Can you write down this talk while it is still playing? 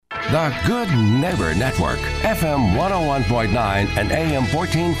The Good Neighbor Network, FM 101.9 and AM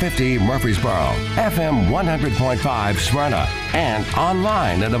 1450 Murfreesboro, FM 100.5 Smyrna, and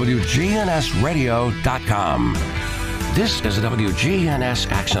online at WGNSradio.com. This is the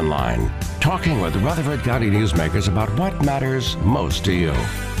WGNS Action Line, talking with Rutherford County newsmakers about what matters most to you.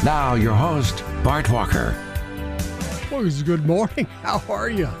 Now, your host, Bart Walker. Well, good morning. How are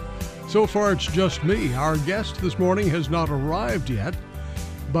you? So far, it's just me. Our guest this morning has not arrived yet,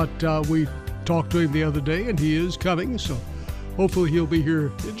 but we talked to him the other day, and he is coming, so hopefully he'll be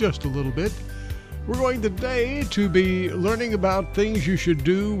here in just a little bit. We're going today to be learning about things you should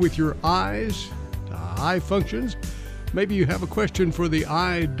do with your eyes, eye functions. Maybe you have a question for the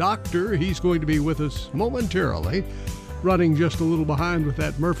eye doctor. He's going to be with us momentarily, running just a little behind with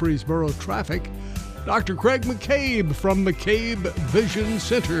that Murfreesboro traffic. Dr. Craig McCabe from McCabe Vision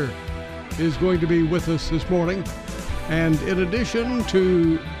Center is going to be with us this morning. And in addition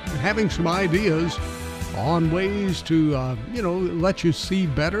to having some ideas on ways to, let you see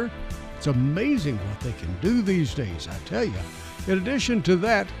better, it's amazing what they can do these days, I tell you. In addition to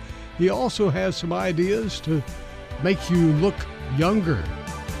that, he also has some ideas to make you look younger.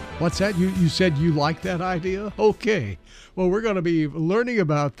 What's that? You said you like that idea? Okay. Well, we're going to be learning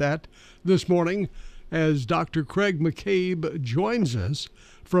about that this morning as Dr. Craig McCabe joins us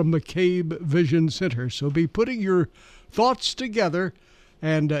from McCabe Vision Center. So be putting your thoughts together,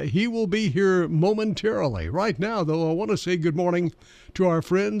 and he will be here momentarily. Right now, though, I want to say good morning to our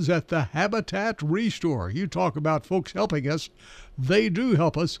friends at the Habitat Restore. You talk about folks helping us. They do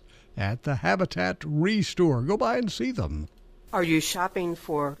help us at the Habitat Restore. Go by and see them. Are you shopping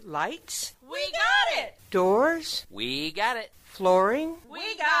for lights? We got it! Doors? We got it. Flooring?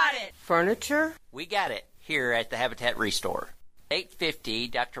 We got it! Furniture? We got it here at the Habitat Restore. 850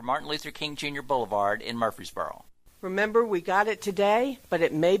 Dr. Martin Luther King Jr. Boulevard in Murfreesboro. Remember, we got it today, but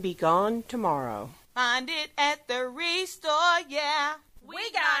it may be gone tomorrow. Find it at the Restore, yeah. We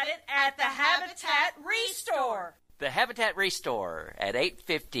got it at the Habitat Restore. The Habitat Restore at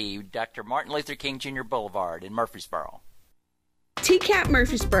 850 Dr. Martin Luther King Jr. Boulevard in Murfreesboro. TCAP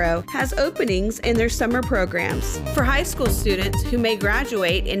Murfreesboro has openings in their summer programs. For high school students who may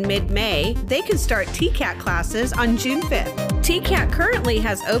graduate in mid-May, they can start TCAP classes on June 5th. TCAP currently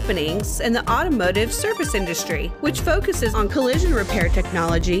has openings in the automotive service industry, which focuses on collision repair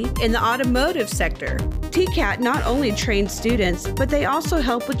technology in the automotive sector. TCAP not only trains students, but they also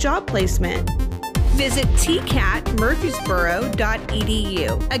help with job placement. Visit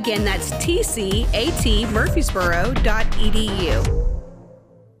tcatmurfreesboro.edu. Again, that's tcatmurfreesboro.edu.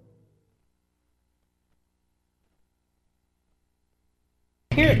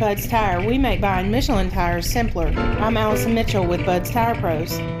 Here at Bud's Tire, we make buying Michelin tires simpler. I'm Allison Mitchell with Bud's Tire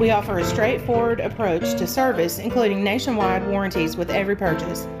Pros. We offer a straightforward approach to service, including nationwide warranties with every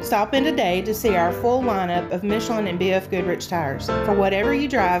purchase. Stop in today to see our full lineup of Michelin and BF Goodrich tires. For whatever you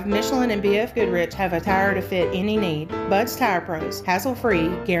drive, Michelin and BF Goodrich have a tire to fit any need. Bud's Tire Pros,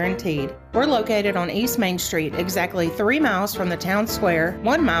 hassle-free, guaranteed. We're located on East Main Street, exactly 3 miles from the town square,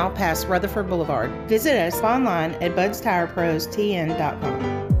 1 mile past Rutherford Boulevard. Visit us online at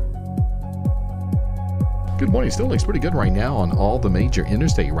budstirepros.tn.com. Good morning. Still looks pretty good right now on all the major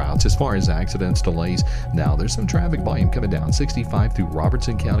interstate routes as far as accidents, delays. Now, there's some traffic volume coming down 65 through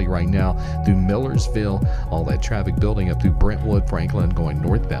Robertson County right now, through Millersville, all that traffic building up through Brentwood, Franklin, going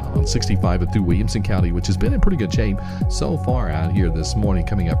northbound on 65 and through Williamson County, which has been in pretty good shape so far out here this morning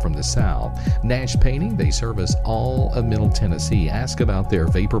coming up from the south. Nash Painting, they service all of Middle Tennessee. Ask about their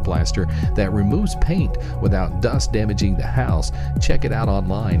vapor blaster that removes paint without dust damaging the house. Check it out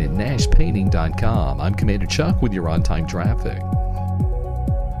online at nashpainting.com. I'm Commander Chuck with your on-time traffic.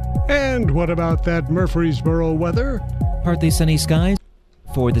 And what about that Murfreesboro weather? Partly sunny skies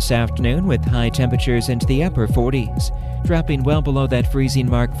for this afternoon with high temperatures into the upper 40s, dropping well below that freezing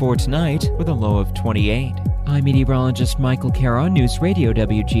mark for tonight with a low of 28. I'm meteorologist Michael Caron, News Radio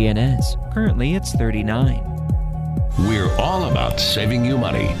WGNS. Currently it's 39. We're all about saving you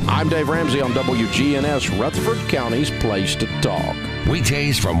money. I'm Dave Ramsey on WGNS, Rutherford County's place to talk.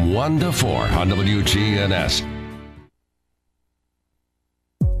 Weekdays from 1 to 4 on WGNS.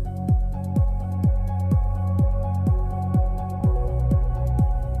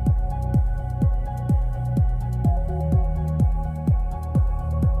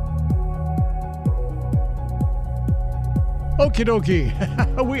 Okie dokie.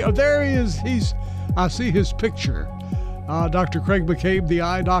 There he is. I see his picture. Dr. Craig McCabe, the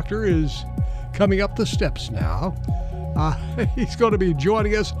eye doctor, is coming up the steps now. He's going to be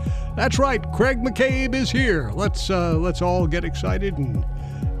joining us. That's right, Craig McCabe is here. Let's all get excited and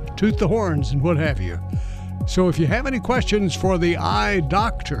toot the horns and what have you. So if you have any questions for the eye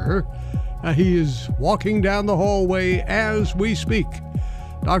doctor, he is walking down the hallway as we speak.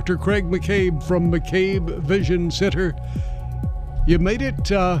 Dr. Craig McCabe from McCabe Vision Center. You made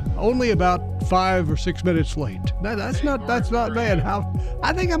it only about 5 or 6 minutes late. That's not bad.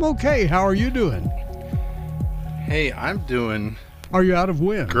 I think I'm okay. How are you doing? Hey, I'm doing. Are you out of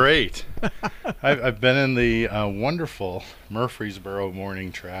wind? Great. I've been in the wonderful Murfreesboro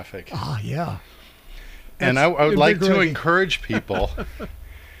morning traffic. Ah, yeah. And I would like to encourage people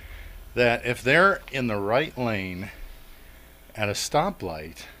that if they're in the right lane at a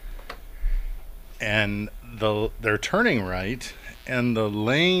stoplight and they're turning right and the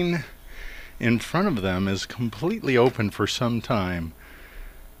lane in front of them is completely open for some time,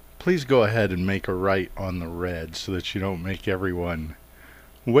 please go ahead and make a right on the red so that you don't make everyone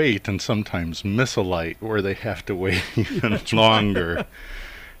wait and sometimes miss a light where they have to wait even longer.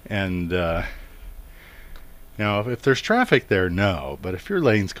 And now, if there's traffic there, no. But if your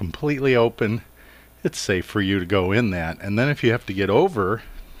lane's completely open, it's safe for you to go in that. And then if you have to get over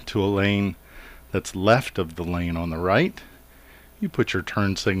to a lane that's left of the lane on the right, you put your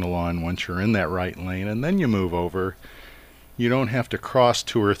turn signal on once you're in that right lane, and then you move over. You don't have to cross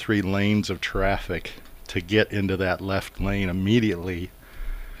 2 or 3 lanes of traffic to get into that left lane immediately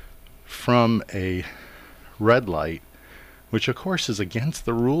from a red light, which of course is against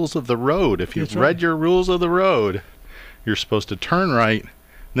the rules of the road. If you've read your rules of the road, you're supposed to turn right,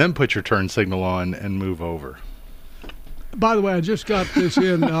 then put your turn signal on and move over. By the way, I just got this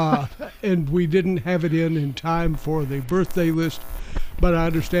in, and we didn't have it in time for the birthday list, but I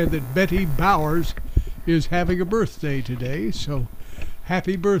understand that Betty Bowers is having a birthday today, so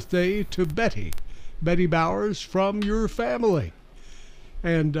happy birthday to Betty. Betty Bowers from your family.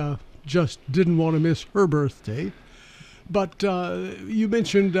 And just didn't want to miss her birthday. But you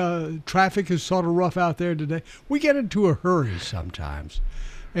mentioned traffic is sort of rough out there today. We get into a hurry sometimes.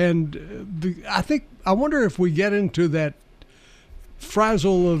 And I wonder if we get into that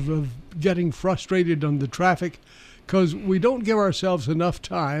frazzle of getting frustrated on the traffic because we don't give ourselves enough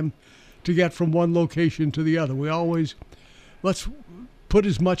time to get from one location to the other. We always, let's put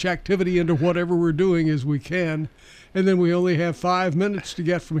as much activity into whatever we're doing as we can, and then we only have 5 minutes to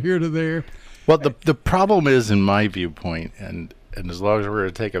get from here to there. Well, the problem is, in my viewpoint, and as long as we're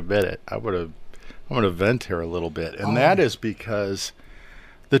going to take a minute, I'm going to vent here a little bit, and that is because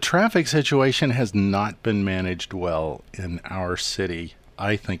the traffic situation has not been managed well in our city,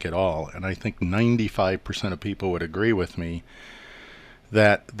 I think, at all. And I think 95% of people would agree with me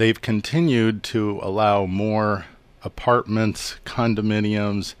that they've continued to allow more apartments,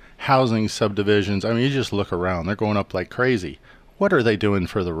 condominiums, housing subdivisions. I mean, you just look around. They're going up like crazy. What are they doing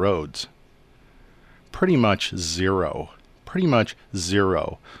for the roads? Pretty much zero. Pretty much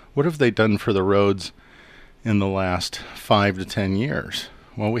zero. What have they done for the roads in the last 5 to 10 years?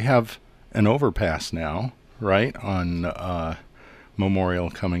 Well, we have an overpass now, right, on Memorial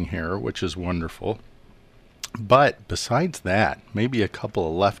coming here, which is wonderful. But besides that, maybe a couple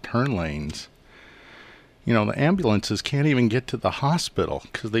of left turn lanes. You know, the ambulances can't even get to the hospital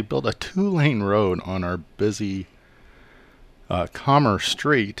because they built a 2-lane road on our busy Commerce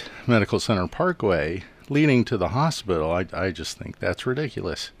Street, Medical Center Parkway, leading to the hospital. I just think that's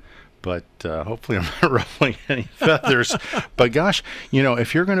ridiculous. But hopefully I'm not ruffling any feathers. But gosh, you know,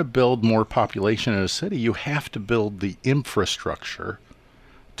 if you're going to build more population in a city, you have to build the infrastructure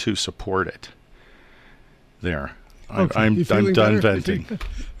to support it. There. Okay, I'm done venting.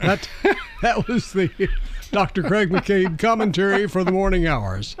 That was the Dr. Craig McCabe commentary for the morning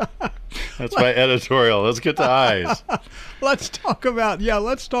hours. That's my editorial. Let's get to eyes. Let's talk about eyes.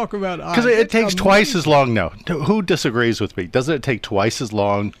 Because it takes twice as long now. Who disagrees with me? Doesn't it take twice as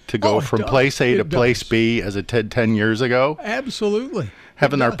long to go from place A to place B as it did 10 years ago? Absolutely.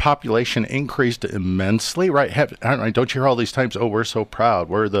 Haven't our population increased immensely, right? Don't you hear all these times, oh, we're so proud.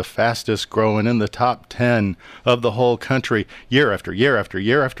 We're the fastest growing in the top 10 of the whole country year after year after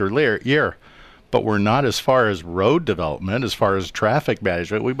year after year. But we're not as far as road development, as far as traffic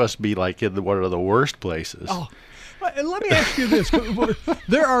management. We must be like in one of the worst places. Oh, and let me ask you this.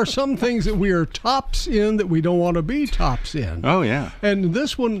 There are some things that we are tops in that we don't want to be tops in. Oh, yeah. And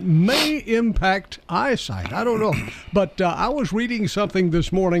this one may impact eyesight. I don't know. But I was reading something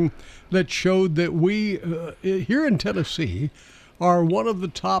this morning that showed that we, here in Tennessee, are one of the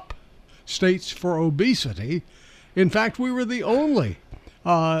top states for obesity. In fact, we were the only,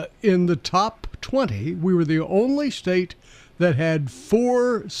 in the top 20, we were the only state that had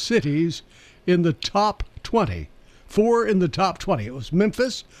 4 cities in the top 20. 4 in the top 20. It was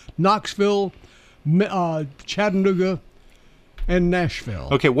Memphis, Knoxville, Chattanooga, and Nashville.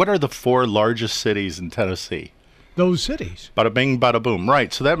 Okay, what are the 4 largest cities in Tennessee? Those cities. Bada bing, bada boom.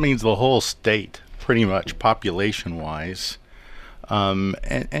 Right, so that means the whole state, pretty much, population-wise.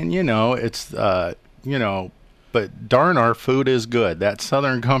 And you know, it's, you know, but darn, our food is good. That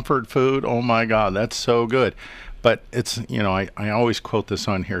Southern comfort food, oh my God, that's so good. But it's, you know, I always quote this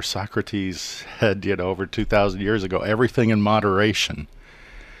on here. Socrates said, you know, over 2,000 years ago, everything in moderation.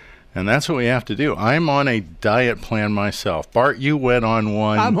 And that's what we have to do. I'm on a diet plan myself. Bart, you went on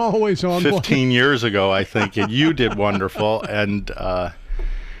one. I'm always on 15 one. years ago, I think, and you did wonderful. And,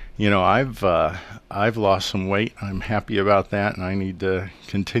 you know, I've lost some weight. I'm happy about that, and I need to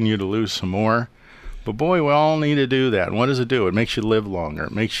continue to lose some more. But boy, we all need to do that. And what does it do? It makes you live longer.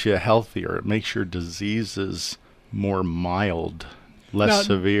 It makes you healthier. It makes your diseases more mild, less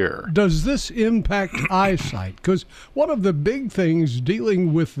severe. Does this impact eyesight? Because one of the big things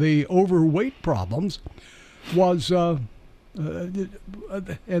dealing with the overweight problems was, and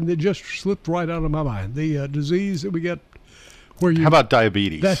it just slipped right out of my mind, the disease that we get where you... How about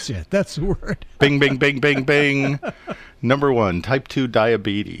diabetes? That's it. That's the word. Bing, bing, bing, bing, bing. Number 1, type 2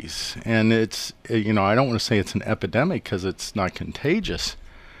 diabetes. And it's, you know, I don't want to say it's an epidemic because it's not contagious.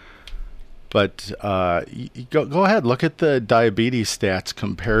 But go ahead, look at the diabetes stats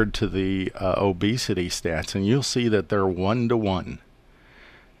compared to the obesity stats, and you'll see that they're 1-to-1.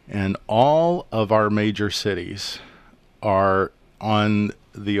 And all of our major cities are on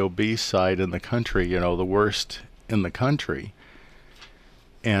the obese side in the country, you know, the worst in the country.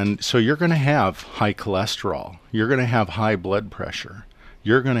 And so you're going to have high cholesterol. You're going to have high blood pressure.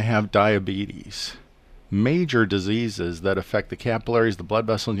 You're going to have diabetes. Major diseases that affect the capillaries, the blood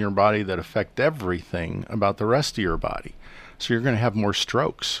vessels in your body, that affect everything about the rest of your body. So you're going to have more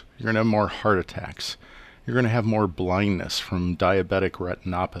strokes. You're going to have more heart attacks. You're going to have more blindness from diabetic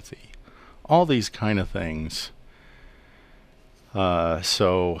retinopathy. All these kind of things.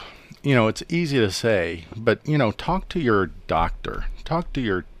 So, you know, it's easy to say, but, you know, talk to your doctor. Talk to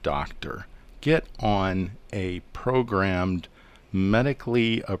your doctor. Get on a programmed,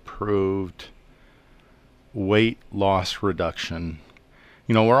 medically approved weight loss reduction.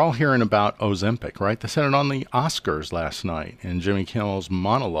 You know, we're all hearing about Ozempic, right? They said it on the Oscars last night in Jimmy Kimmel's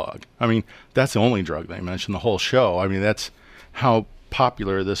monologue. I mean, that's the only drug they mentioned the whole show. I mean, that's how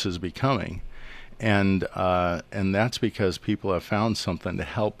popular this is becoming. And that's because people have found something to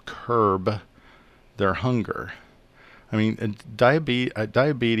help curb their hunger. I mean,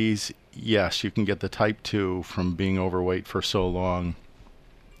 diabetes, yes, you can get the type 2 from being overweight for so long,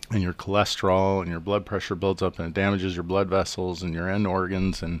 and your cholesterol and your blood pressure builds up and it damages your blood vessels and your end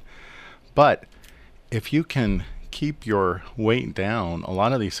organs. But if you can keep your weight down, a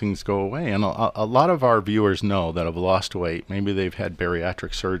lot of these things go away. And a lot of our viewers know that have lost weight. Maybe they've had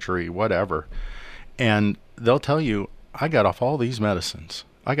bariatric surgery, whatever. And they'll tell you, I got off all these medicines.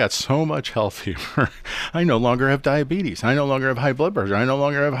 I got so much healthier. I no longer have diabetes. I no longer have high blood pressure. I no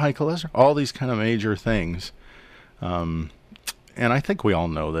longer have high cholesterol. All these kind of major things. And I think we all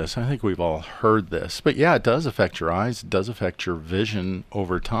know this. I think we've all heard this. But yeah, it does affect your eyes. It does affect your vision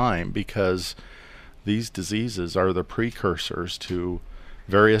over time, because these diseases are the precursors to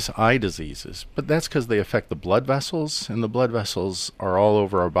various eye diseases. But that's because they affect the blood vessels, and the blood vessels are all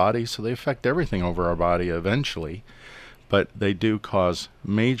over our body, so they affect everything over our body eventually. But they do cause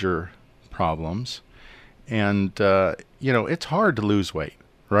major problems. And, you know, it's hard to lose weight,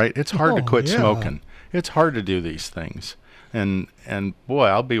 right? It's hard to quit smoking. It's hard to do these things. And boy,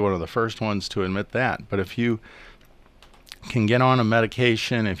 I'll be one of the first ones to admit that. But if you can get on a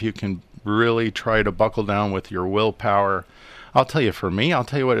medication, if you can really try to buckle down with your willpower, I'll tell you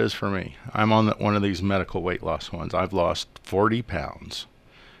what it is for me. I'm on one of these medical weight loss ones. I've lost 40 pounds,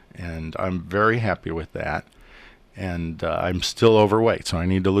 and I'm very happy with that. And I'm still overweight, so I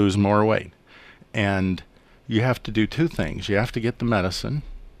need to lose more weight. And you have to do two things. You have to get the medicine.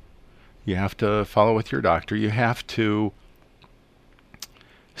 You have to follow with your doctor. You have to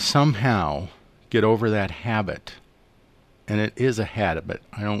somehow get over that habit. And it is a habit.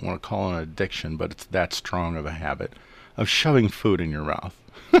 I don't want to call it an addiction, but it's that strong of a habit of shoving food in your mouth.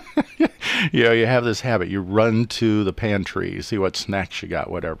 You know, you have this habit. You run to the pantry, you see what snacks you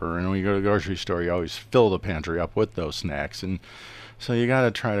got, whatever. And when you go to the grocery store, you always fill the pantry up with those snacks. And so you got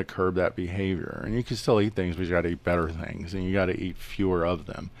to try to curb that behavior. And you can still eat things, but you got to eat better things, and you got to eat fewer of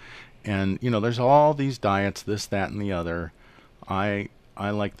them. And, you know, there's all these diets, this, that, and the other. I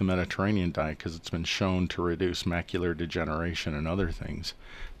like the Mediterranean diet because it's been shown to reduce macular degeneration and other things.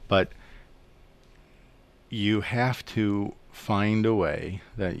 But you have to find a way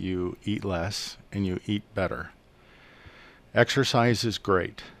that you eat less and you eat better. Exercise is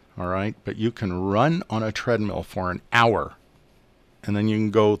great, all right? But you can run on a treadmill for an hour and then you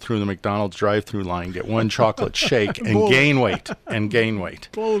can go through the McDonald's drive-through line, get one chocolate shake, and gain weight.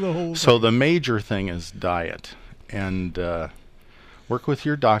 Blow the whole So the major thing is diet, and work with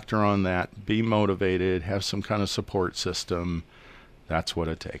your doctor on that. Be motivated. Have some kind of support system. That's what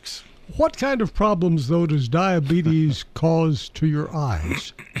it takes. What kind of problems, though, does diabetes cause to your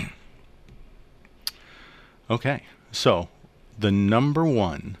eyes? Okay, so the number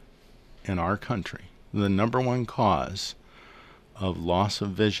one in our country, the number one cause of loss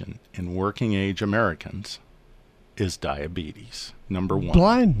of vision in working age Americans is diabetes. Number one.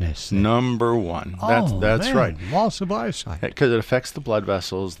 Blindness. Then. Number one. Oh, that's man. right. Loss of eyesight. Because it affects the blood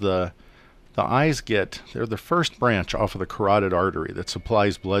vessels. The eyes they're the first branch off of the carotid artery that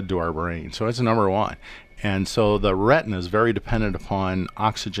supplies blood to our brain. So it's number one. And so the retina is very dependent upon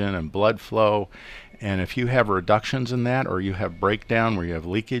oxygen and blood flow. And if you have reductions in that, or you have breakdown where you have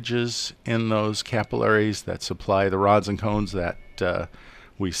leakages in those capillaries that supply the rods and cones that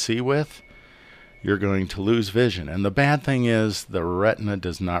we see with, you're going to lose vision. And the bad thing is the retina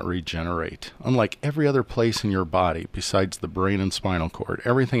does not regenerate. Unlike every other place in your body besides the brain and spinal cord,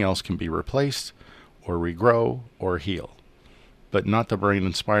 everything else can be replaced or regrow or heal. But not the brain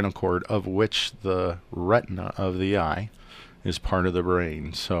and spinal cord, of which the retina of the eye is part of the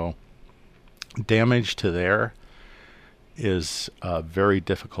brain. So damage to there is very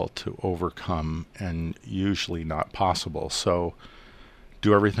difficult to overcome and usually not possible. So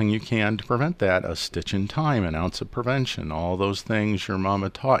do everything you can to prevent that. A stitch in time, an ounce of prevention, all those things your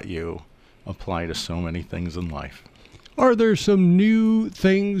mama taught you apply to so many things in life. Are there some new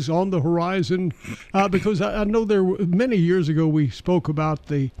things on the horizon? Because I know many years ago we spoke about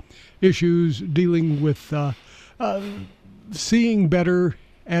the issues dealing with seeing better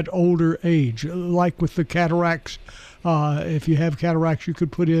at older age, like with the cataracts. If you have cataracts, you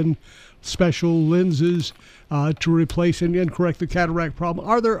could put in special lenses to replace and correct the cataract problem.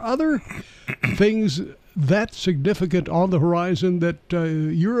 Are there other things that significant on the horizon that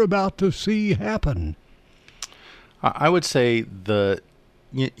you're about to see happen? I would say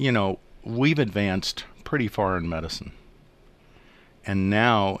we've advanced pretty far in medicine. And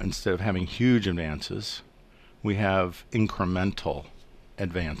now, instead of having huge advances, we have incremental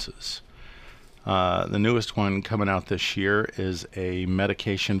advances. The newest one coming out this year is a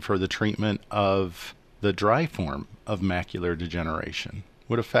medication for the treatment of the dry form of macular degeneration,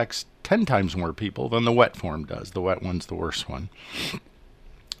 which affects 10 times more people than the wet form does. The wet one's the worst one.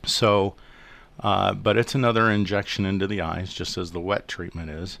 So, but it's another injection into the eyes, just as the wet treatment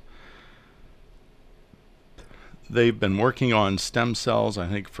is. They've been working on stem cells, I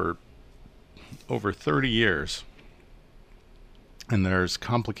think, for over 30 years. And there's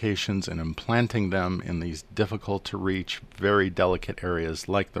complications in implanting them in these difficult to reach, very delicate areas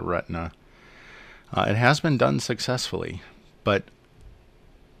like the retina. It has been done successfully, but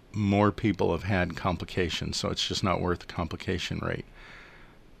more people have had complications, so it's just not worth the complication rate.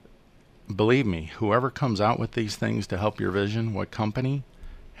 Believe me, whoever comes out with these things to help your vision, what company,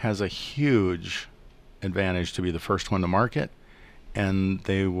 has a huge advantage to be the first one to market, and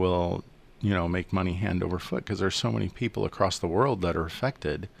they will make money hand over foot because there's so many people across the world that are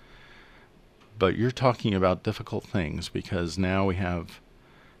affected. But you're talking about difficult things because now we have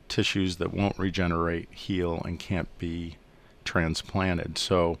tissues that won't regenerate, heal, and can't be transplanted.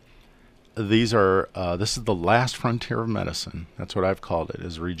 So this is the last frontier of medicine. That's what I've called it,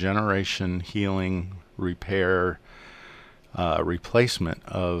 is regeneration, healing, repair, replacement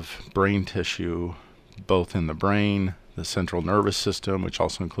of brain tissue, both in the brain, the central nervous system, which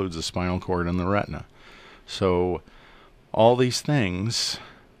also includes the spinal cord and the retina. So all these things,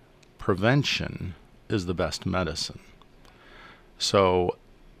 prevention is the best medicine. So,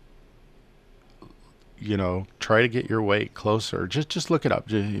 try to get your weight closer. Just look it up.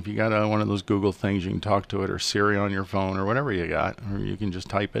 If you got one of those Google things, you can talk to it, or Siri on your phone, or whatever you got, or you can just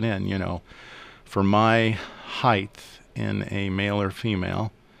type it in. For my height in a male or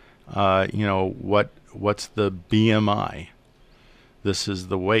female, what's the BMI? This is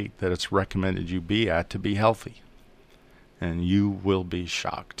the weight that it's recommended you be at to be healthy. And you will be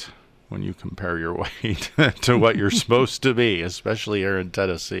shocked when you compare your weight to what you're supposed to be, especially here in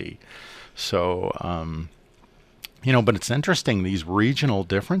Tennessee. So, but it's interesting, these regional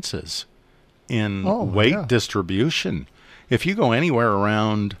differences in weight distribution. If you go anywhere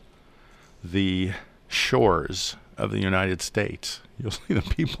around the shores of the United States, you'll see that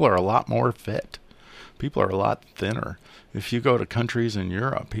people are a lot more fit. People are a lot thinner. If you go to countries in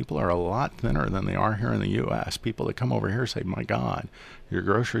Europe, people are a lot thinner than they are here in the U.S. People that come over here say, my God, your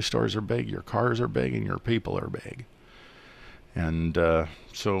grocery stores are big, your cars are big, and your people are big. And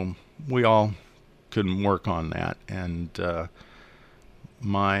so we all can work on that. And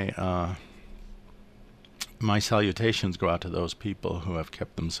my salutations go out to those people who have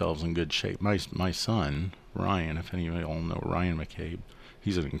kept themselves in good shape. My son, Ryan, if any of you all know Ryan McCabe,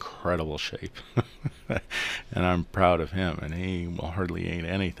 he's in incredible shape. And I'm proud of him. And he will hardly eat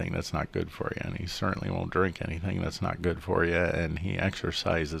anything that's not good for you. And he certainly won't drink anything that's not good for you. And he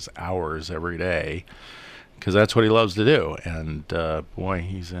exercises hours every day because that's what he loves to do. And boy,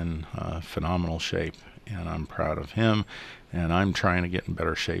 he's in phenomenal shape. And I'm proud of him. And I'm trying to get in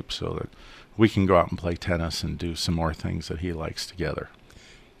better shape so that we can go out and play tennis and do some more things that he likes together.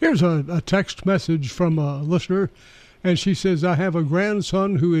 Here's a text message from a listener, and she says, I have a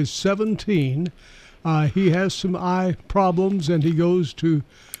grandson who is 17. He has some eye problems, and he goes to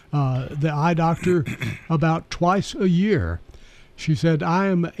the eye doctor about twice a year. She said, I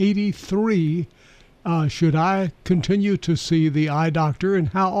am 83. Should I continue to see the eye doctor, and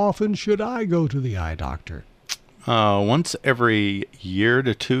how often should I go to the eye doctor? Once every year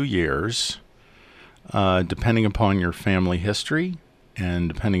to 2 years, depending upon your family history and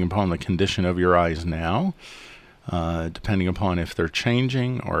depending upon the condition of your eyes now, depending upon if they're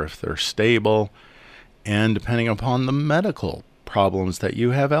changing or if they're stable, and depending upon the medical problems that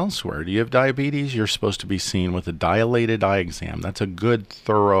you have elsewhere. Do you have diabetes? You're supposed to be seen with a dilated eye exam. That's a good,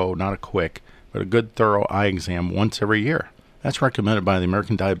 thorough, not a quick, but a good, thorough eye exam once every year. That's recommended by the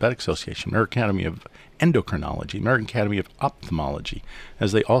American Diabetic Association, American Academy of Endocrinology, American Academy of Ophthalmology,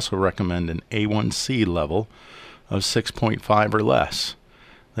 as they also recommend an A1C level of 6.5 or less.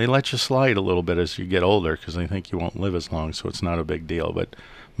 They let you slide a little bit as you get older because they think you won't live as long, so it's not a big deal. But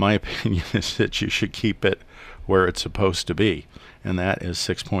my opinion is that you should keep it where it's supposed to be, and that is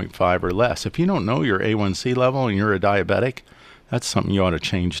 6.5 or less. If you don't know your A1C level and you're a diabetic, that's something you ought to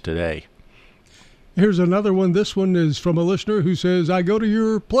change today. Here's another one. This one is from a listener who says, I go to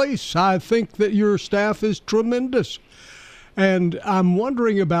your place. I think that your staff is tremendous. And I'm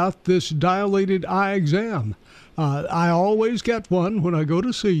wondering about this dilated eye exam. I always get one when I go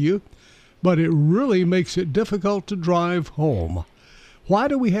to see you, but it really makes it difficult to drive home. Why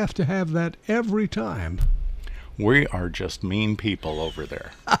do we have to have that every time? We are just mean people over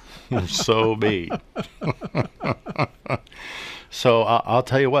there. We're so mean. So I'll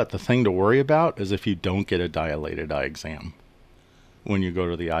tell you what, the thing to worry about is if you don't get a dilated eye exam when you go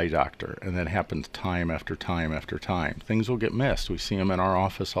to the eye doctor, and that happens time after time after time. Things will get missed. We see them in our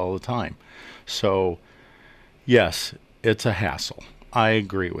office all the time. So, yes, it's a hassle. I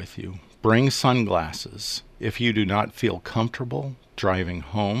agree with you. Bring sunglasses. If you do not feel comfortable driving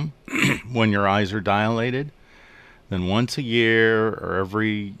home when your eyes are dilated, then once a year or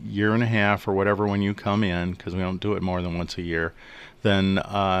every year and a half or whatever when you come in, because we don't do it more than once a year, then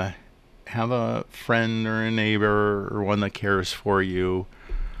have a friend or a neighbor or one that cares for you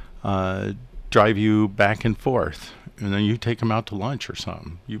drive you back and forth. And then you take them out to lunch or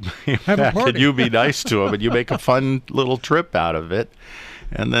something. You have a party. You be nice to them and you make a fun little trip out of it.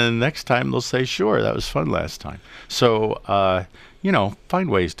 And then next time they'll say, sure, that was fun last time. So, find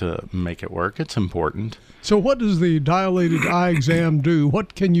ways to make it work. It's important. So what does the dilated eye exam do?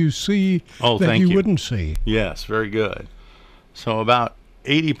 What can you see that you wouldn't see? Yes, very good. So about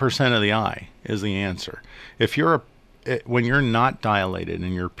 80% of the eye is the answer. If when you're not dilated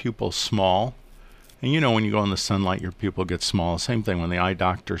and your pupil's small, and when you go in the sunlight, your pupil gets small. Same thing when the eye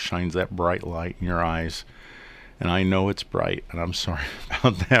doctor shines that bright light in your eyes. And I know it's bright, and I'm sorry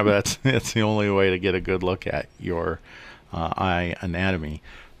about that, but that's the only way to get a good look at your eye anatomy.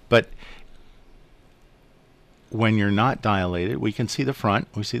 But when you're not dilated, we can see the front.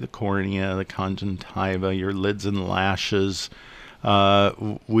 We see the cornea, the conjunctiva, your lids and lashes.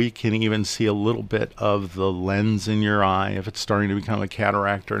 We can even see a little bit of the lens in your eye, if it's starting to become a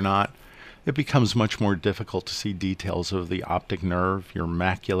cataract or not. It becomes much more difficult to see details of the optic nerve, your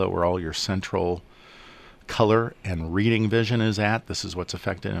macula, where all your central color and reading vision is at. This is what's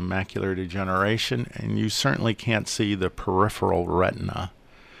affected in macular degeneration. And you certainly can't see the peripheral retina.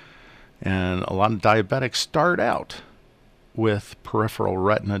 And a lot of diabetics start out with peripheral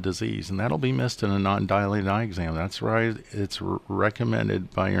retina disease, and that'll be missed in a non-dilated eye exam. That's right. It's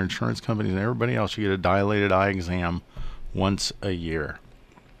recommended by your insurance companies and everybody else. You get a dilated eye exam once a year.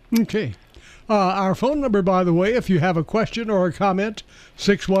 Okay. Our phone number, by the way, if you have a question or a comment,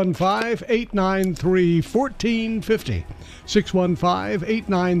 615-893-1450.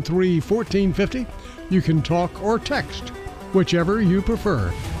 615-893-1450. You can talk or text, whichever you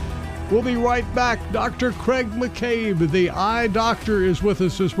prefer. We'll be right back. Dr. Craig McCabe, the eye doctor, is with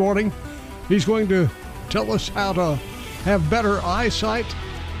us this morning. He's going to tell us how to have better eyesight.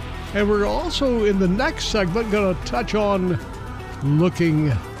 And we're also, in the next segment, going to touch on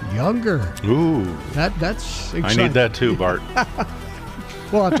looking younger. Ooh. That's exciting. I need that too, Bart.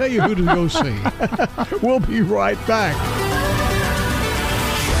 Well, I'll tell you who to go see. We'll be right back.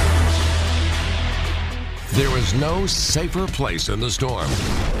 There is no safer place in the storm.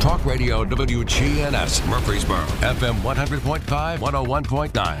 Talk Radio WGNS Murfreesboro, FM 100.5,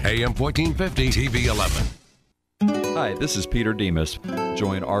 101.9, AM 1450, TV 11. Hi, this is Peter Demas.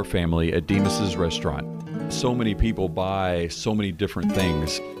 Join our family at Demas's Restaurant. So many people buy so many different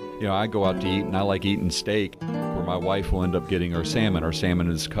things. You know, I go out to eat and I like eating steak, where my wife will end up getting our salmon. Our salmon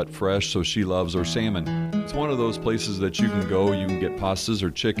is cut fresh, so she loves our salmon. It's one of those places that you can go, you can get pastas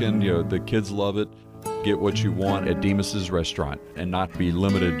or chicken, you know, the kids love it. Get what you want at Demas's Restaurant and not be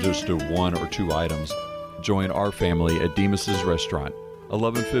limited just to 1 or 2 items. Join our family at Demas's Restaurant,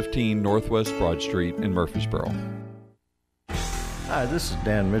 1115 Northwest Broad Street in Murfreesboro. Hi, this is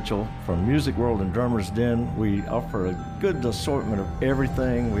Dan Mitchell from Music World and Drummers Den. We offer a good assortment of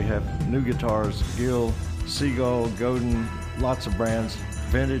everything. We have new guitars, Gill, Seagull, Godin, lots of brands,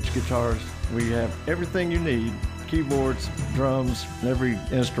 vintage guitars. We have everything you need, keyboards, drums, every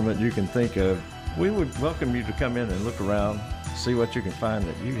instrument you can think of. We would welcome you to come in and look around, see what you can find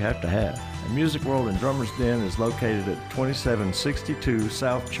that you have to have. And Music World and Drummers Den is located at 2762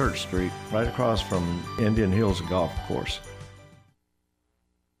 South Church Street, right across from Indian Hills Golf Course.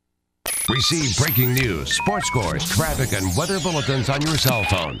 Receive breaking news, sports scores, traffic, and weather bulletins on your cell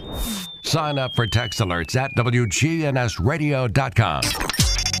phone. Sign up for text alerts at WGNSradio.com.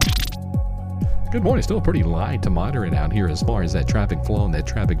 Good morning. Still pretty light to moderate out here as far as that traffic flow and that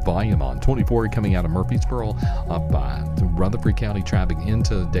traffic volume on 24 coming out of Murfreesboro up to Rutherford County. Traffic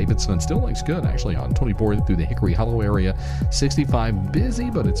into Davidson still looks good actually on 24 through the Hickory Hollow area. 65 busy,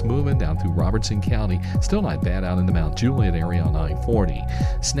 but it's moving down through Robertson County. Still not bad out in the Mount Juliet area on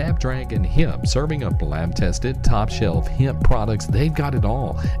I-40. Snapdragon Hemp serving up lab-tested top shelf hemp products. They've got it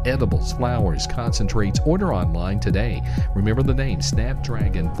all. Edibles, flowers, concentrates. Order online today. Remember the name,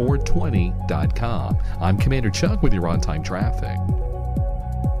 snapdragon420.com. I'm Commander Chuck with your on-time traffic.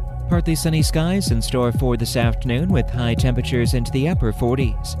 Partly sunny skies in store for this afternoon with high temperatures into the upper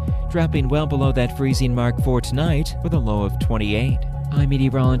 40s, dropping well below that freezing mark for tonight with a low of 28. I'm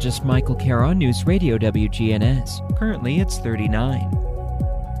meteorologist Michael Carroll, News Radio WGNS. Currently it's 39.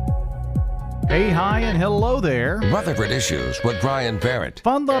 Hey, hi, and hello there. Rutherford Issues with Brian Barrett.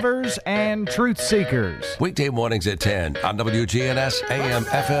 Fun lovers and truth seekers. Weekday mornings at 10 on WGNS, AM,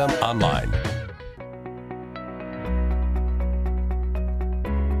 FM, online.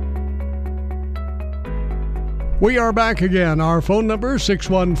 We are back again. Our phone number,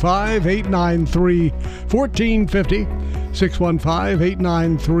 615-893-1450.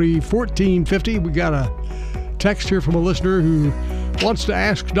 615-893-1450. We got a text here from a listener who wants to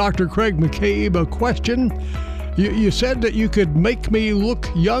ask Dr. Craig McCabe a question. You said that you could make me look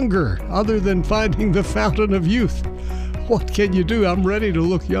younger other than finding the fountain of youth. What can you do? I'm ready to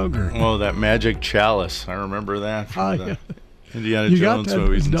look younger. Oh, that magic chalice. I remember that from the Indiana you Jones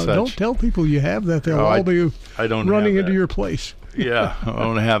movies and such. Don't tell people you have that. They'll all be running into your place. Yeah, I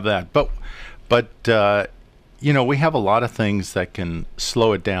don't have that. But you know, we have a lot of things that can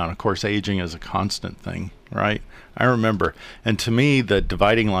slow it down. Of course, aging is a constant thing, right? I remember, and to me, the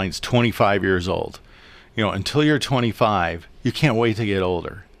dividing line's 25 years old. You know, until you're 25, you can't wait to get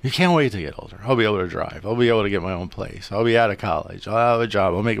older. You can't wait to get older. I'll be able to drive. I'll be able to get my own place. I'll be out of college. I'll have a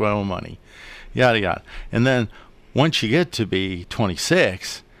job. I'll make my own money. Yada, yada. And then once you get to be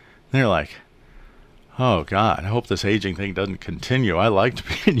 26, then you're like, oh, God, I hope this aging thing doesn't continue. I liked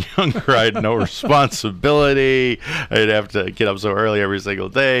being younger. I had no responsibility. I'd have to get up so early every single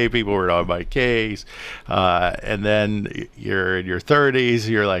day. People were on my case. And then you're in your 30s.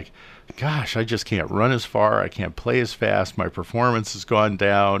 You're like, gosh, I just can't run as far. I can't play as fast. My performance has gone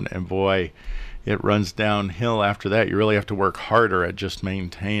down. And, boy, it runs downhill after that. You really have to work harder at just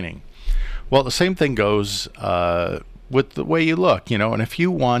maintaining. Well, the same thing goes with the way you look, you know. And if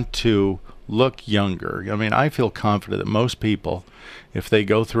you want to look younger, I mean, I feel confident that most people, if they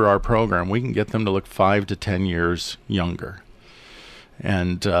go through our program, we can get them to look 5 to 10 years younger.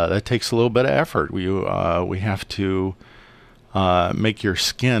 And that takes a little bit of effort. We have to make your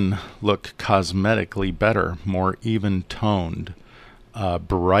skin look cosmetically better, more even-toned,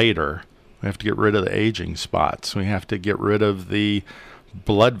 brighter. We have to get rid of the aging spots. We have to get rid of the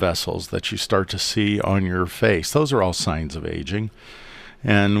blood vessels that you start to see on your face. Those are all signs of aging.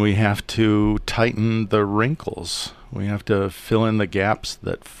 And we have to tighten the wrinkles. We have to fill in the gaps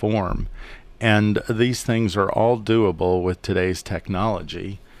that form. And these things are all doable with today's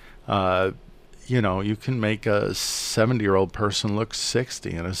technology. You know, you can make a 70-year-old person look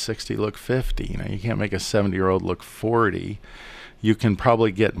 60 and a 60 look 50. You know, you can't make a 70-year-old look 40. You can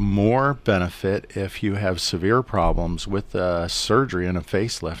probably get more benefit if you have severe problems with surgery and a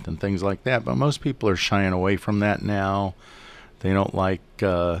facelift and things like that. But most people are shying away from that now. They don't like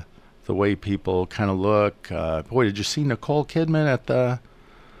the way people kind of look. Boy, did you see Nicole Kidman at the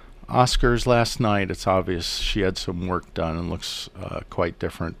Oscars last night? It's obvious she had some work done and looks quite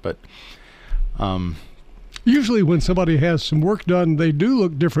different. But usually when somebody has some work done, they do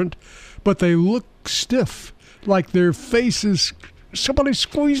look different, but they look stiff, like their face is somebody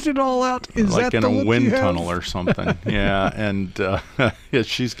squeezed it all out. Is like that in the a look wind you have? tunnel or something? Yeah, and yeah,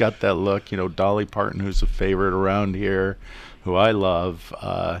 she's got that look. Dolly Parton, who's a favorite around here, who I love.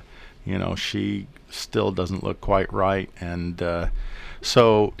 She still doesn't look quite right, and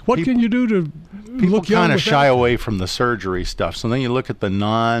so what can you do to look young? People kind of with shy that? away from the surgery stuff. So then you look at the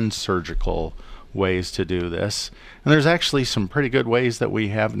non-surgical ways to do this, and there's actually some pretty good ways that we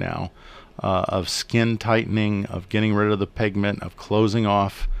have now of skin tightening, of getting rid of the pigment, of closing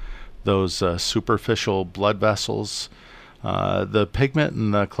off those superficial blood vessels. The pigment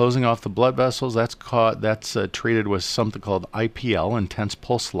and the closing off the blood vessels, that's treated with something called IPL, intense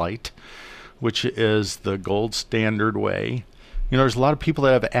pulse light, which is the gold standard way. There's a lot of people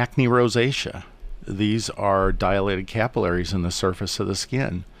that have acne rosacea. These are dilated capillaries in the surface of the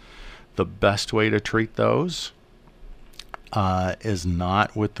skin. The best way to treat those is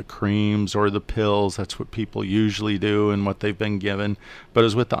not with the creams or the pills. That's what people usually do and what they've been given, but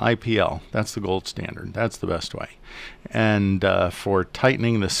is with the IPL. That's the gold standard. That's the best way. And for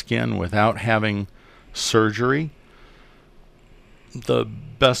tightening the skin without having surgery, the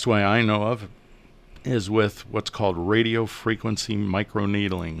best way I know of is with what's called radio frequency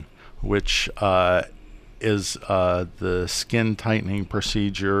microneedling, which is the skin tightening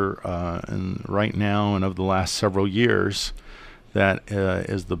procedure and right now and of the last several years that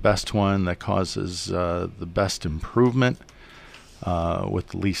is the best one, that causes the best improvement with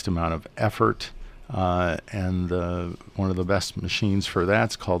the least amount of effort. And one of the best machines for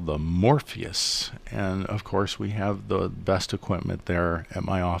that's called the Morpheus. And of course we have the best equipment there at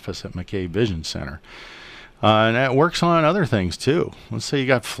my office at McKay Vision Center. And that works on other things too. Let's say you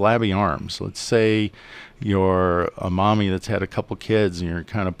got flabby arms. Let's say you're a mommy that's had a couple kids and you're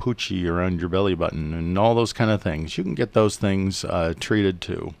kind of poochy around your belly button and all those kind of things. You can get those things treated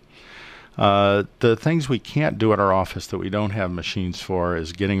too. The things we can't do at our office that we don't have machines for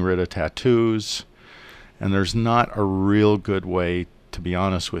is getting rid of tattoos. And there's not a real good way, to be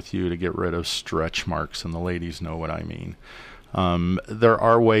honest with you, to get rid of stretch marks, and the ladies know what I mean. There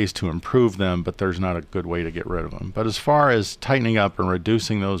are ways to improve them, but there's not a good way to get rid of them. But as far as tightening up and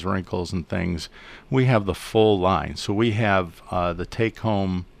reducing those wrinkles and things, we have the full line. So we have the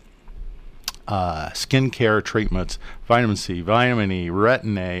take-home skincare treatments, vitamin C, vitamin E,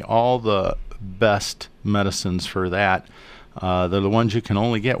 Retin-A, all the best medicines for that. They're the ones you can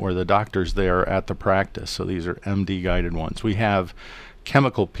only get where the doctor's there at the practice. So these are MD-guided ones. We have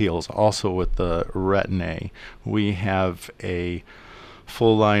chemical peels also with the Retin-A. We have a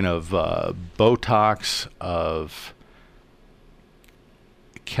full line of Botox, of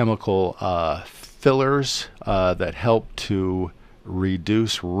chemical fillers that help to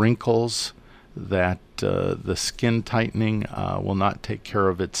reduce wrinkles that the skin tightening will not take care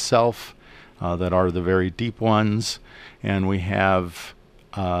of itself, that are the very deep ones. And we have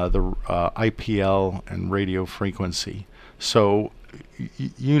the IPL and radio frequency. So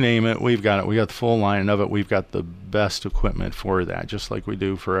you name it, we've got it. We got the full line of it. We've got the best equipment for that, just like we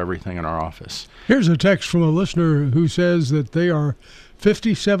do for everything in our office. Here's a text from a listener who says that they are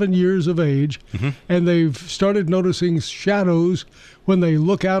 57 years of age, and they've started noticing shadows when they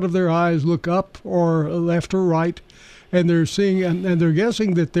look out of their eyes, look up or left or right, and they're seeing and they're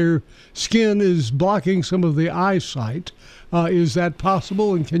guessing that their skin is blocking some of the eyesight. Is that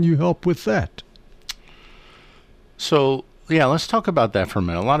possible, and can you help with that? So yeah, let's talk about that for a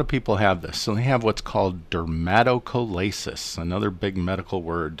minute. A lot of people have this. So they have what's called dermatochalasis, another big medical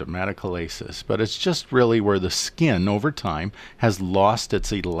word, dermatochalasis. But it's just really where the skin over time has lost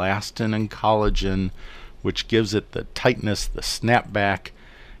its elastin and collagen, which gives it the tightness, the snapback,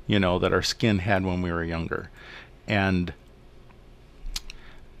 that our skin had when we were younger. And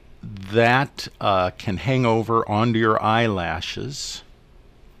that can hang over onto your eyelashes,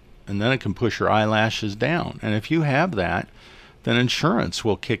 and then it can push your eyelashes down. And if you have that, then insurance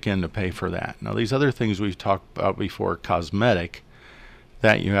will kick in to pay for that. Now, these other things we've talked about before, cosmetic,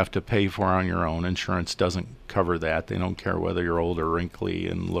 that you have to pay for on your own. Insurance doesn't cover that. They don't care whether you're old or wrinkly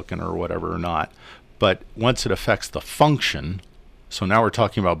and looking or whatever or not. But once it affects the function, so now we're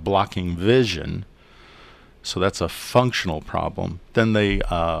talking about blocking vision, so that's a functional problem, then they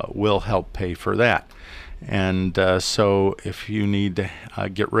will help pay for that. And so if you need to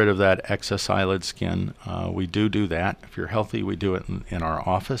get rid of that excess eyelid skin, we do that. If you're healthy, we do it in our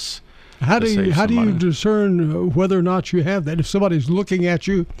office. How do you discern whether or not you have that? If somebody's looking at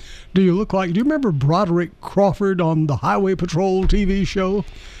you, do you remember Broderick Crawford on the Highway Patrol TV show?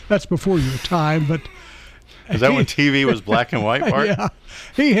 That's before your time, but... Is that when TV was black and white, Bart?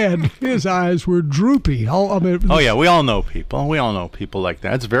 Yeah. His eyes were droopy. Yeah, we all know people. We all know people like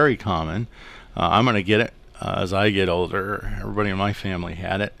that. It's very common. I'm going to get it as I get older. Everybody in my family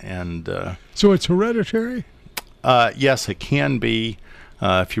had it. And so it's hereditary? Yes, it can be.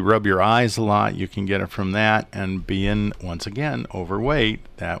 If you rub your eyes a lot, you can get it from that. And being, once again, overweight,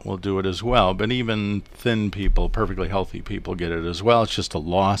 that will do it as well. But even thin people, perfectly healthy people, get it as well. It's just a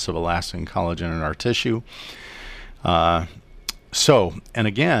loss of elastin collagen in our tissue. So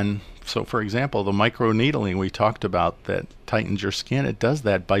for example, the microneedling we talked about that tightens your skin, it does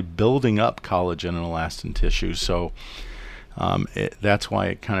that by building up collagen and elastin tissue. So that's why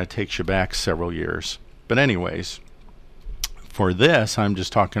it kind of takes you back several years. But anyways, for this, I'm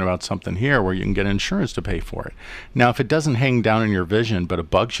just talking about something here where you can get insurance to pay for it. Now, if it doesn't hang down in your vision, but it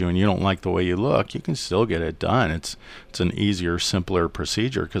bugs you and you don't like the way you look, you can still get it done. It's an easier, simpler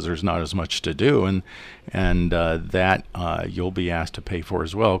procedure because there's not as much to do, and that you'll be asked to pay for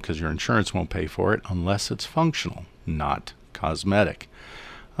as well because your insurance won't pay for it unless it's functional, not cosmetic.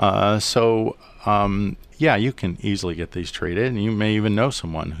 Yeah, you can easily get these treated, and you may even know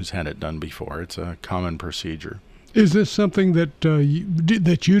someone who's had it done before. It's a common procedure. Is this something that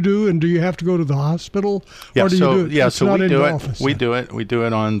you do, and do you have to go to the hospital? Yeah, or do you do it? It's so not we in do the it. office, We do it. We do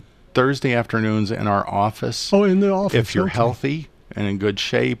it on Thursday afternoons in our office. Oh, in the office. If you're okay. healthy and in good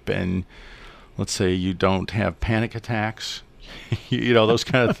shape, and let's say you don't have panic attacks, those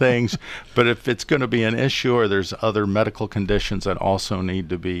kind of things. But if it's going to be an issue or there's other medical conditions that also need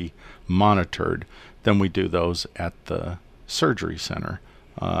to be monitored, then we do those at the surgery center.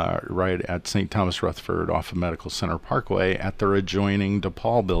 Right at St. Thomas Rutherford off of Medical Center Parkway at their adjoining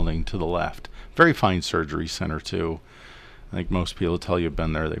DePaul building to the left. Very fine surgery center, too. I think most people tell you have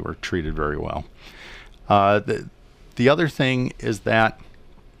been there. They were treated very well. The other thing is that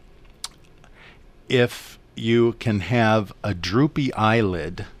if you can have a droopy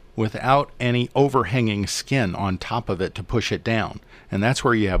eyelid without any overhanging skin on top of it to push it down, and that's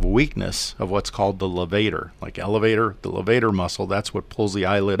where you have weakness of what's called the levator, the levator muscle. That's what pulls the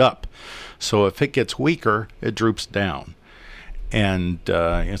eyelid up. So if it gets weaker, it droops down. And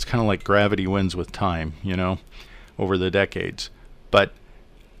it's kind of like gravity wins with time, over the decades. But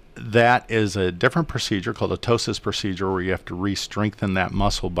that is a different procedure called a ptosis procedure where you have to re-strengthen that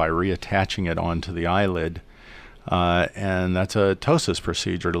muscle by reattaching it onto the eyelid. And that's a ptosis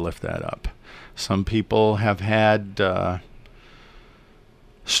procedure to lift that up. Some people have had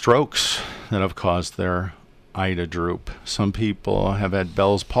strokes that have caused their eye to droop. Some people have had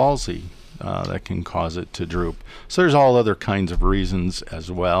Bell's palsy that can cause it to droop. So there's all other kinds of reasons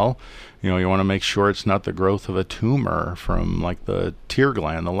as well. You want to make sure it's not the growth of a tumor from like the tear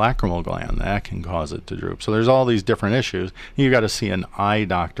gland, the lacrimal gland, that can cause it to droop. So there's all these different issues. You've got to see an eye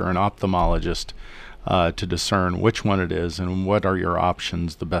doctor, an ophthalmologist, to discern which one it is and what are your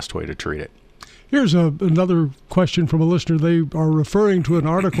options, the best way to treat it. Here's another question from a listener. They are referring to an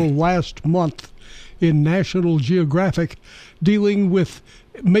article last month in National Geographic dealing with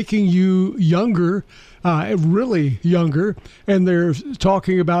making you younger, really younger, and they're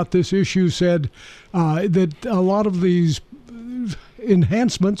talking about this issue, said that a lot of these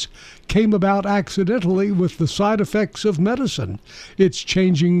enhancements came about accidentally with the side effects of medicine. It's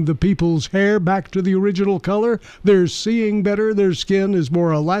changing the people's hair back to the original color. They're seeing better. Their skin is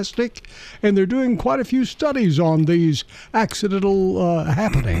more elastic. And they're doing quite a few studies on these accidental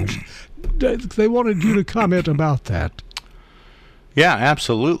happenings. They wanted you to comment about that. Yeah,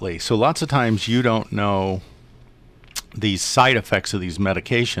 absolutely. So lots of times you don't know these side effects of these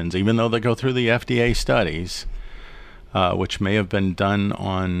medications, even though they go through the FDA studies. Which may have been done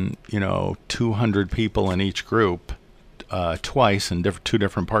on, 200 people in each group twice in two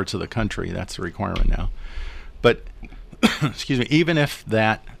different parts of the country. That's the requirement now. But, excuse me, even if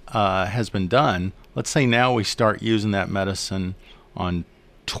that has been done, let's say now we start using that medicine on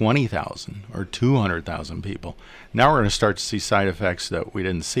 20,000 or 200,000 people. Now we're going to start to see side effects that we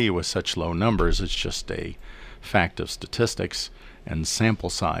didn't see with such low numbers. It's just a fact of statistics and sample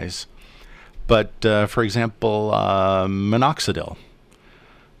size. But, for example, minoxidil.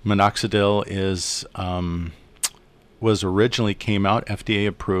 Minoxidil was originally came out FDA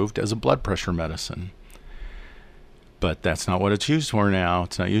approved as a blood pressure medicine. But that's not what it's used for now.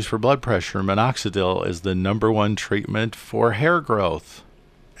 It's not used for blood pressure. Minoxidil is the #1 treatment for hair growth.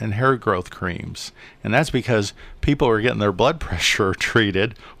 and hair growth creams. And that's because people who were getting their blood pressure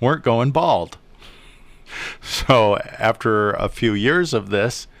treated weren't going bald. So after a few years of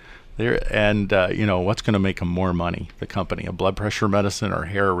this, what's going to make them more money? The company, a blood pressure medicine or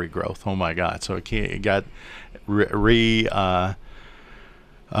hair regrowth? Oh my God! So it got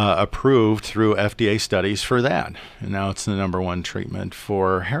approved through FDA studies for that, and now it's the number one treatment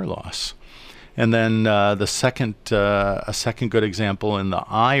for hair loss. And then a second good example in the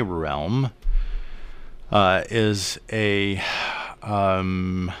eye realm is we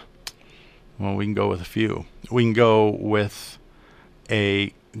can go with a few. We can go with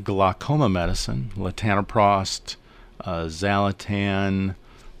a glaucoma medicine, latanoprost, Zalatan,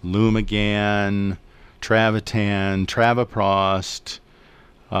 Lumigan, Travatan, Travoprost,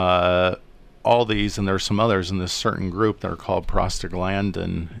 all these, and there's some others in this certain group that are called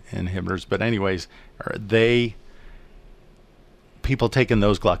prostaglandin inhibitors. But anyways, people taking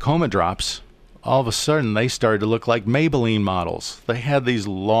those glaucoma drops, all of a sudden they started to look like Maybelline models. They had these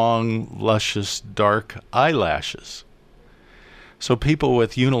long, luscious, dark eyelashes. So people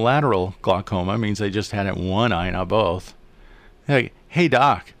with unilateral glaucoma, means they just had it in one eye, not both. Like, hey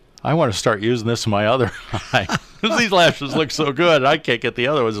doc, I want to start using this in my other eye. These lashes look so good, I can't get the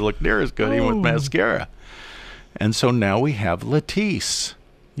other ones to look near as good, even with mascara. And so now we have Latisse.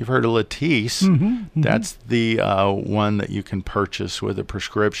 You've heard of Latisse. Mm-hmm. That's the one that you can purchase with a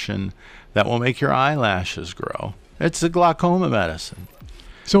prescription that will make your eyelashes grow. It's a glaucoma medicine.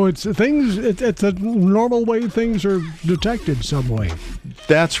 So it's a normal way things are detected some way.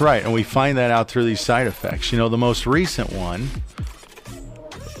 That's right, and we find that out through these side effects. The most recent one.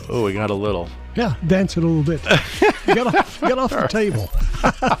 Oh, we got a little. Yeah, dance it a little bit. Get off the table.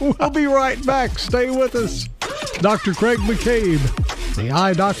 We'll be right back. Stay with us. Dr. Craig McCabe, the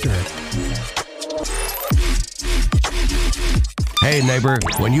Eye Doctor. Hey, neighbor,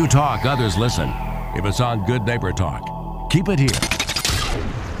 when you talk, others listen. If it's on Good Neighbor Talk, keep it here.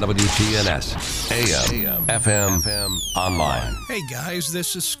 WGNS, AM, FM, online. Hey guys,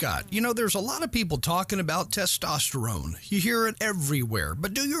 this is Scott. There's a lot of people talking about testosterone. You hear it everywhere,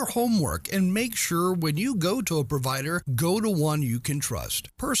 but do your homework and make sure when you go to a provider, go to one you can trust.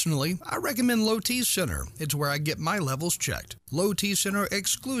 Personally, I recommend Low T Center. It's where I get my levels checked. Low T Center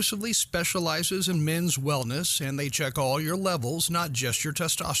exclusively specializes in men's wellness, and they check all your levels, not just your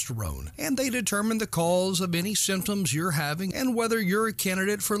testosterone. And they determine the cause of any symptoms you're having and whether you're a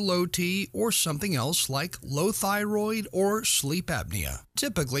candidate for low T or something else like low thyroid or sleep apnea.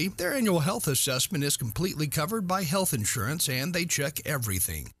 Typically, their annual health assessment is completely covered by health insurance, and they check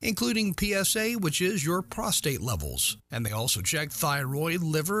everything, including PSA, which is your prostate levels. And they also check thyroid,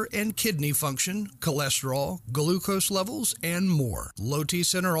 liver, and kidney function, cholesterol, glucose levels, and more. Low T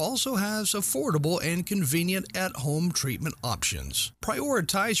Center also has affordable and convenient at-home treatment options.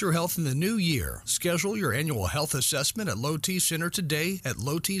 Prioritize your health in the new year. Schedule your annual health assessment at Low T Center today at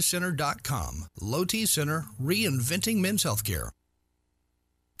lowtcenter.com. Low T Center, reinventing men's healthcare.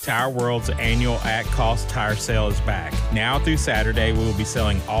 Tire World's annual at-cost tire sale is back. Now through Saturday, we will be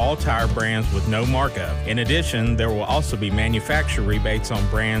selling all tire brands with no markup. In addition, there will also be manufacturer rebates on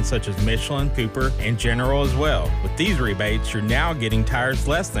brands such as Michelin, Cooper, and General as well. With these rebates, you're now getting tires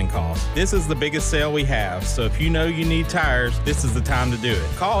less than cost. This is the biggest sale we have, so if you know you need tires, this is the time to do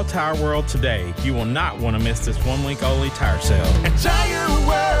it. Call Tire World today. You will not want to miss this one-week-only tire sale. At Tire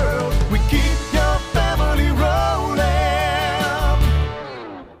World, we keep your family rolling.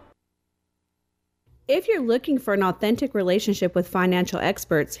 If you're looking for an authentic relationship with financial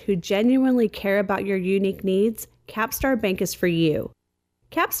experts who genuinely care about your unique needs, Capstar Bank is for you.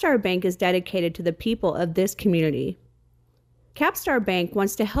 Capstar Bank is dedicated to the people of this community. Capstar Bank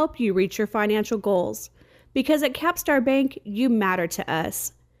wants to help you reach your financial goals, because at Capstar Bank, you matter to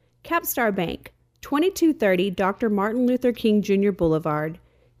us. Capstar Bank, 2230 Dr. Martin Luther King Jr. Boulevard,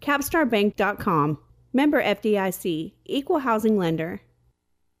 capstarbank.com. Member FDIC, Equal Housing Lender.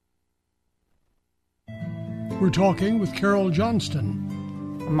 We're talking with Carol Johnston.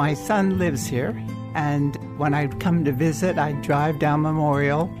 My son lives here, and when I'd come to visit, I'd drive down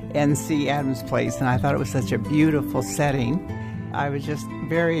Memorial and see Adams Place, and I thought it was such a beautiful setting. I was just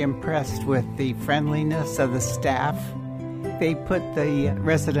very impressed with the friendliness of the staff. They put the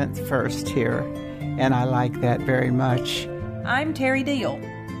residents first here, and I like that very much. I'm Terry Deal.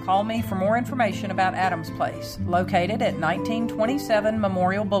 Call me for more information about Adams Place, located at 1927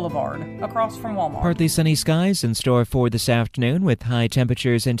 Memorial Boulevard, across from Walmart. Partly sunny skies in store for this afternoon with high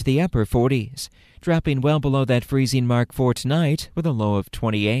temperatures into the upper 40s, dropping well below that freezing mark for tonight with a low of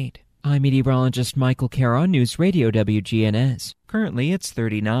 28. I'm meteorologist Michael Caron, News Radio WGNS. Currently it's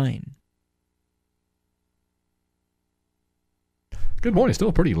 39. Good morning.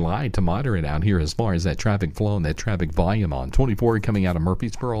 Still pretty light to moderate out here as far as that traffic flow and that traffic volume on 24 coming out of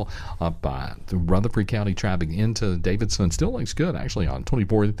Murfreesboro up to Rutherford County. Traffic into Davidson still looks good actually on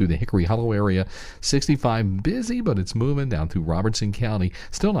 24 through the Hickory Hollow area. 65 busy, but it's moving down through Robertson County.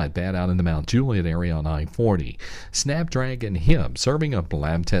 Still not bad out in the Mount Juliet area on I-40. Snapdragon Hemp, serving up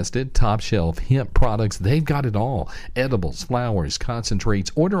lab-tested, top-shelf hemp products. They've got it all. Edibles, flowers,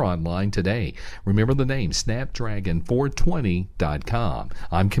 concentrates. Order online today. Remember the name, snapdragon420.com.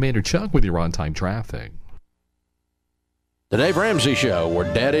 I'm Commander Chuck with your on-time traffic. The Dave Ramsey Show,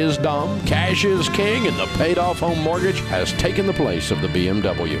 where debt is dumb, cash is king, and the paid-off home mortgage has taken the place of the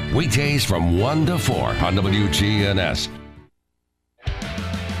BMW. Weekdays from 1 to 4 on WGNS.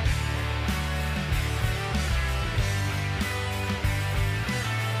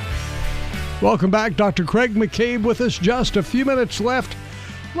 Welcome back. Dr. Craig McCabe with us. Just a few minutes left.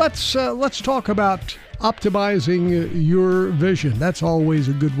 Let's talk about optimizing your vision. That's always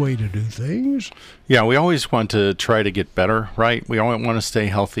a good way to do things. Yeah, we always want to try to get better, right? We always want to stay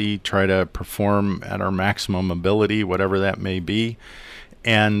healthy, try to perform at our maximum ability, whatever that may be.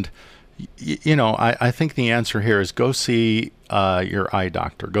 And, I think the answer here is go see your eye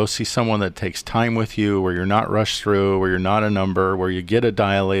doctor. Go see someone that takes time with you, where you're not rushed through, where you're not a number, where you get a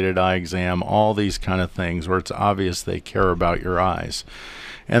dilated eye exam, all these kind of things where it's obvious they care about your eyes.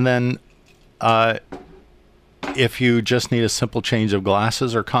 And then if you just need a simple change of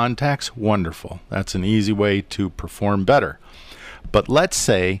glasses or contacts, wonderful. That's an easy way to perform better. But let's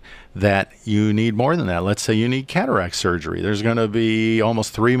say that you need more than that. Let's say you need cataract surgery. There's going to be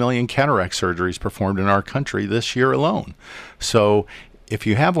almost 3 million cataract surgeries performed in our country this year alone. So if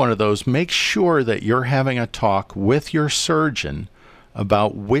you have one of those, make sure that you're having a talk with your surgeon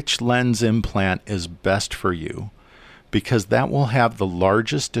about which lens implant is best for you, because that will have the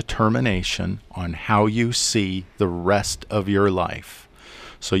largest determination on how you see the rest of your life.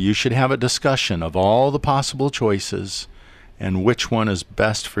 So you should have a discussion of all the possible choices and which one is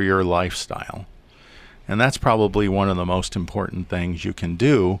best for your lifestyle. And that's probably one of the most important things you can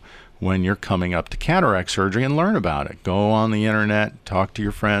do when you're coming up to cataract surgery, and learn about it. Go on the internet, talk to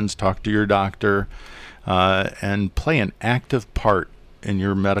your friends, talk to your doctor, and play an active part in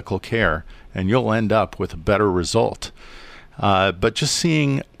your medical care, and you'll end up with a better result. But just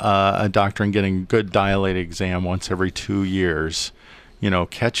seeing a doctor and getting a good dilated exam once every 2 years,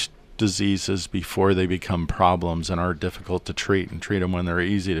 catch diseases before they become problems and are difficult to treat, and treat them when they're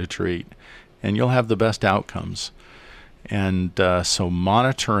easy to treat, and you'll have the best outcomes. And so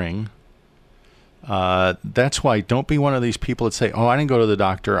monitoring, that's why don't be one of these people that say, oh, I didn't go to the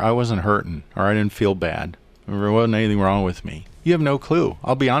doctor, I wasn't hurting, or I didn't feel bad, or there wasn't anything wrong with me. You have no clue.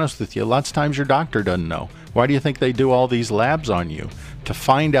 I'll be honest with you. Lots of times your doctor doesn't know. Why do you think they do all these labs on you? To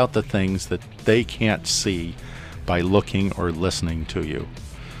find out the things that they can't see by looking or listening to you.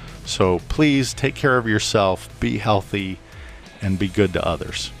 So please take care of yourself, be healthy, and be good to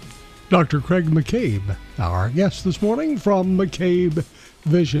others. Dr. Craig McCabe, our guest this morning from McCabe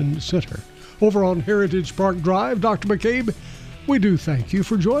Vision Center. Over on Heritage Park Drive, Dr. McCabe, we do thank you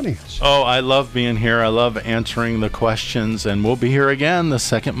for joining us. Oh, I love being here. I love answering the questions, and we'll be here again the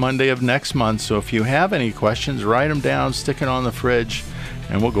second Monday of next month. So if you have any questions, write them down, stick it on the fridge,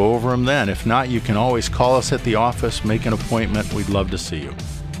 and we'll go over them then. If not, you can always call us at the office, make an appointment. We'd love to see you.